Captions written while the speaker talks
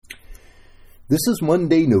This is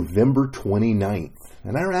Monday, November 29th,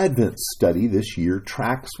 and our Advent study this year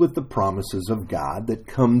tracks with the promises of God that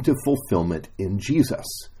come to fulfillment in Jesus.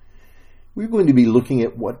 We're going to be looking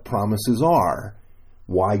at what promises are,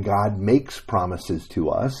 why God makes promises to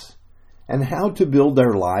us, and how to build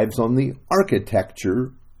our lives on the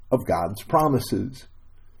architecture of God's promises.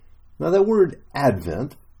 Now, that word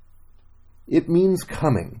Advent, it means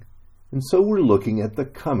coming, and so we're looking at the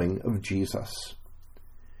coming of Jesus.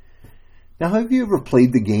 Now, have you ever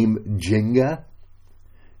played the game Jenga?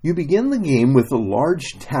 You begin the game with a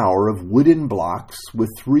large tower of wooden blocks with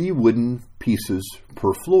 3 wooden pieces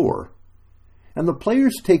per floor, and the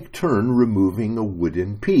players take turn removing a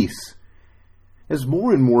wooden piece. As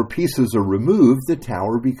more and more pieces are removed, the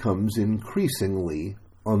tower becomes increasingly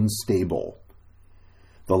unstable.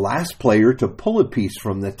 The last player to pull a piece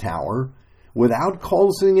from the tower without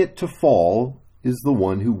causing it to fall is the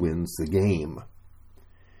one who wins the game.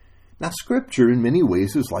 Now, Scripture in many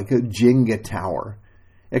ways is like a Jenga tower,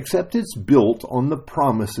 except it's built on the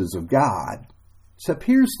promises of God. Except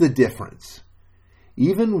here's the difference.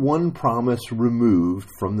 Even one promise removed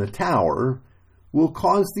from the tower will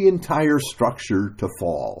cause the entire structure to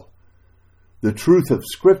fall. The truth of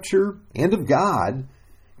Scripture and of God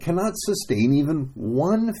cannot sustain even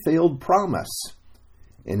one failed promise.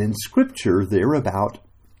 And in Scripture, there are about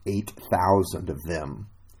 8,000 of them.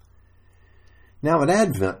 Now, at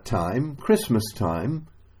Advent time, Christmas time,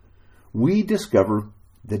 we discover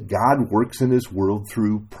that God works in His world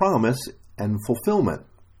through promise and fulfillment.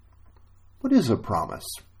 What is a promise?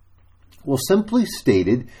 Well, simply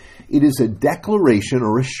stated, it is a declaration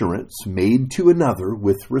or assurance made to another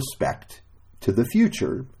with respect to the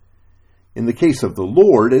future. In the case of the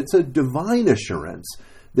Lord, it's a divine assurance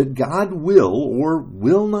that God will or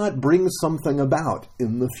will not bring something about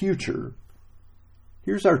in the future.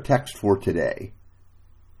 Here's our text for today.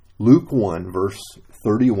 Luke 1, verse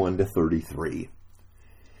 31 to 33.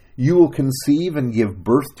 You will conceive and give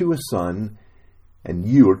birth to a son, and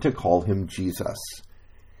you are to call him Jesus.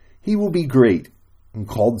 He will be great and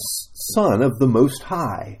called Son of the Most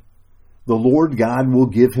High. The Lord God will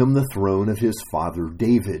give him the throne of his father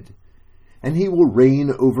David, and he will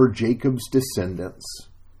reign over Jacob's descendants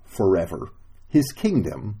forever. His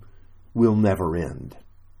kingdom will never end.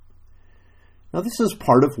 Now, this is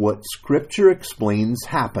part of what Scripture explains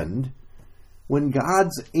happened when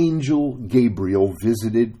God's angel Gabriel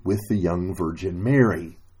visited with the young Virgin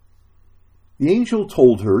Mary. The angel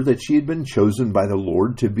told her that she had been chosen by the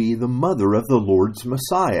Lord to be the mother of the Lord's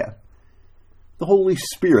Messiah. The Holy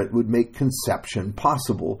Spirit would make conception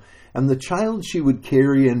possible, and the child she would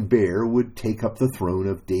carry and bear would take up the throne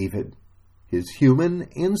of David, his human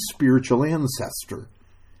and spiritual ancestor.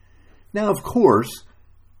 Now, of course,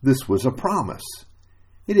 this was a promise.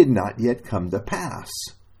 It had not yet come to pass.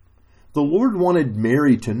 The Lord wanted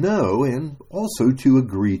Mary to know and also to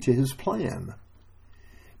agree to his plan.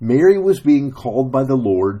 Mary was being called by the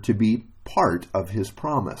Lord to be part of his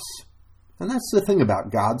promise. And that's the thing about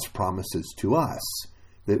God's promises to us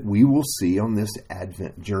that we will see on this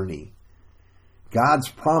Advent journey. God's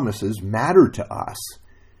promises matter to us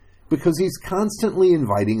because he's constantly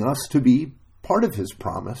inviting us to be part of his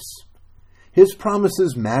promise. His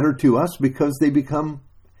promises matter to us because they become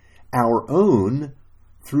our own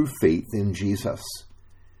through faith in Jesus.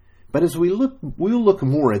 But as we'll look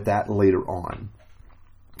more at that later on.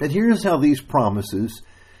 But here's how these promises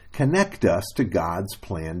connect us to God's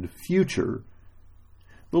planned future.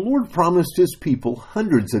 The Lord promised his people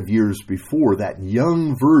hundreds of years before that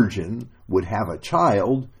young virgin would have a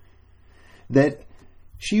child, that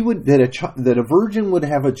a virgin would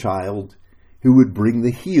have a child who would bring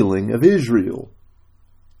the healing of Israel.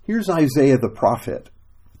 Here's Isaiah the prophet.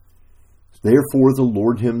 Therefore the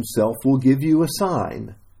Lord himself will give you a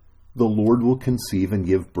sign. The Lord will conceive and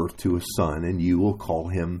give birth to a son, and you will call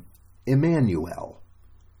him Emmanuel.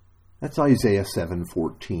 That's Isaiah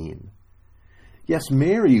 7:14. Yes,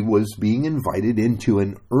 Mary was being invited into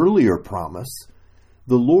an earlier promise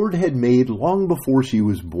the Lord had made long before she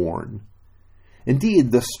was born.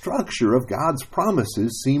 Indeed, the structure of God's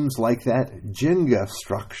promises seems like that Jenga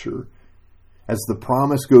structure, as the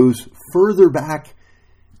promise goes further back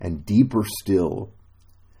and deeper still.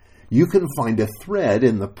 You can find a thread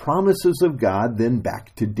in the promises of God then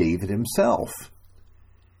back to David himself.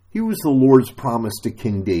 Here was the Lord's promise to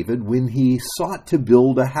King David when he sought to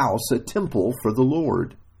build a house, a temple for the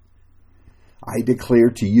Lord. I declare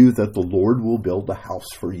to you that the Lord will build a house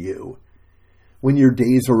for you. When your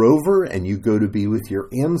days are over and you go to be with your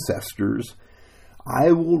ancestors,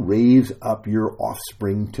 I will raise up your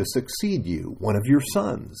offspring to succeed you, one of your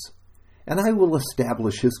sons, and I will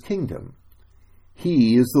establish his kingdom.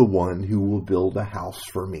 He is the one who will build a house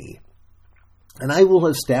for me, and I will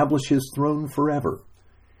establish his throne forever.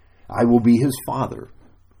 I will be his father.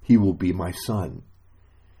 He will be my son.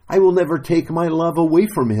 I will never take my love away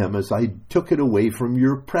from him as I took it away from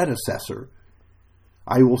your predecessor.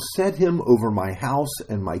 I will set him over my house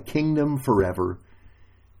and my kingdom forever.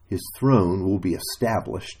 His throne will be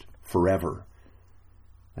established forever.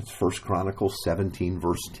 That's 1 Chronicles 17,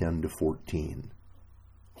 verse 10 to 14.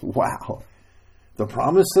 Wow. The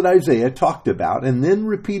promise that Isaiah talked about and then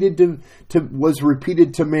was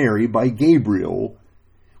repeated to Mary by Gabriel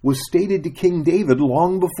was stated to King David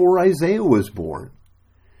long before Isaiah was born.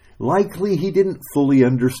 Likely he didn't fully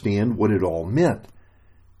understand what it all meant,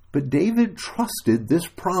 but David trusted this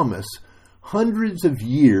promise hundreds of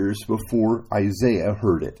years before Isaiah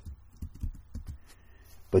heard it.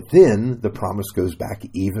 But then the promise goes back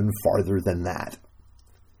even farther than that.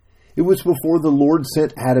 It was before the Lord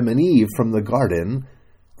sent Adam and Eve from the garden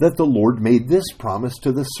that the Lord made this promise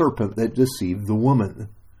to the serpent that deceived the woman.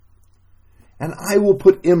 And I will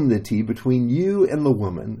put enmity between you and the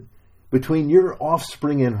woman, between your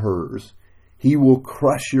offspring and hers. He will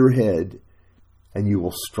crush your head, and you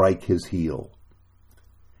will strike his heel.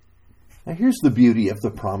 Now here's the beauty of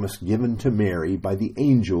the promise given to Mary by the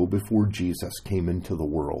angel before Jesus came into the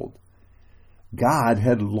world. God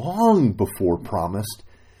had long before promised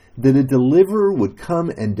that a deliverer would come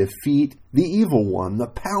and defeat the evil one, the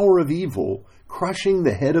power of evil, crushing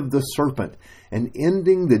the head of the serpent and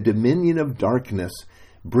ending the dominion of darkness,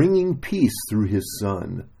 bringing peace through his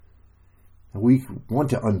Son. We want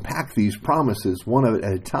to unpack these promises one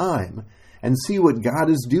at a time and see what God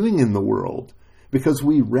is doing in the world, because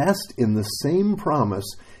we rest in the same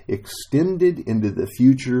promise extended into the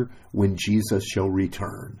future when Jesus shall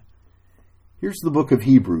return. Here's the book of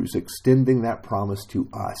Hebrews extending that promise to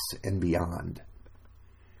us and beyond.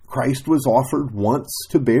 Christ was offered once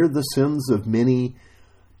to bear the sins of many,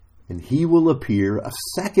 and he will appear a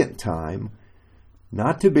second time,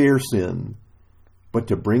 not to bear sin, but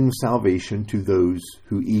to bring salvation to those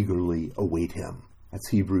who eagerly await him. That's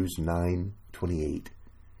Hebrews 9:28.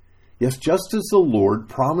 Yes, just as the Lord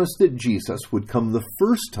promised that Jesus would come the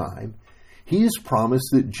first time, he has promised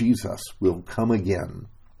that Jesus will come again.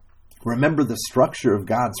 Remember, the structure of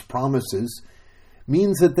God's promises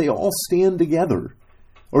means that they all stand together,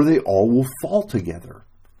 or they all will fall together.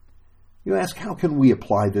 You ask, how can we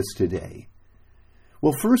apply this today?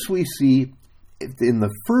 Well, first we see in the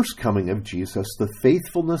first coming of Jesus the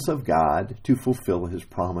faithfulness of God to fulfill his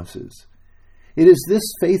promises. It is this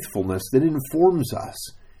faithfulness that informs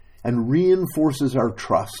us and reinforces our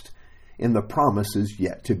trust in the promises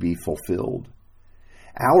yet to be fulfilled.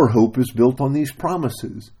 Our hope is built on these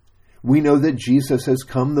promises. We know that Jesus has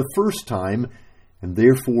come the first time, and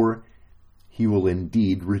therefore he will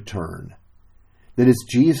indeed return. That as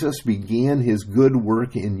Jesus began his good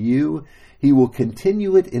work in you, he will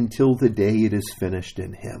continue it until the day it is finished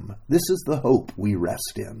in him. This is the hope we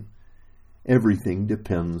rest in. Everything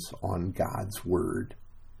depends on God's word.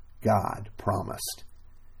 God promised.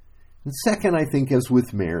 And second, I think, as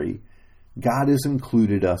with Mary, God has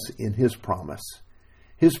included us in his promise.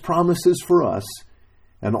 His promises for us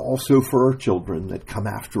and also for our children that come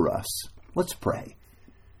after us. Let's pray.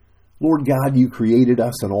 Lord God, you created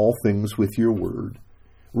us and all things with your word.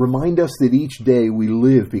 Remind us that each day we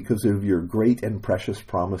live because of your great and precious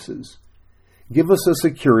promises. Give us a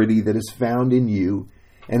security that is found in you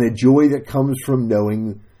and a joy that comes from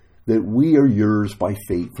knowing that we are yours by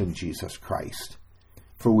faith in Jesus Christ.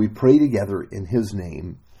 For we pray together in his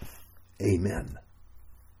name. Amen.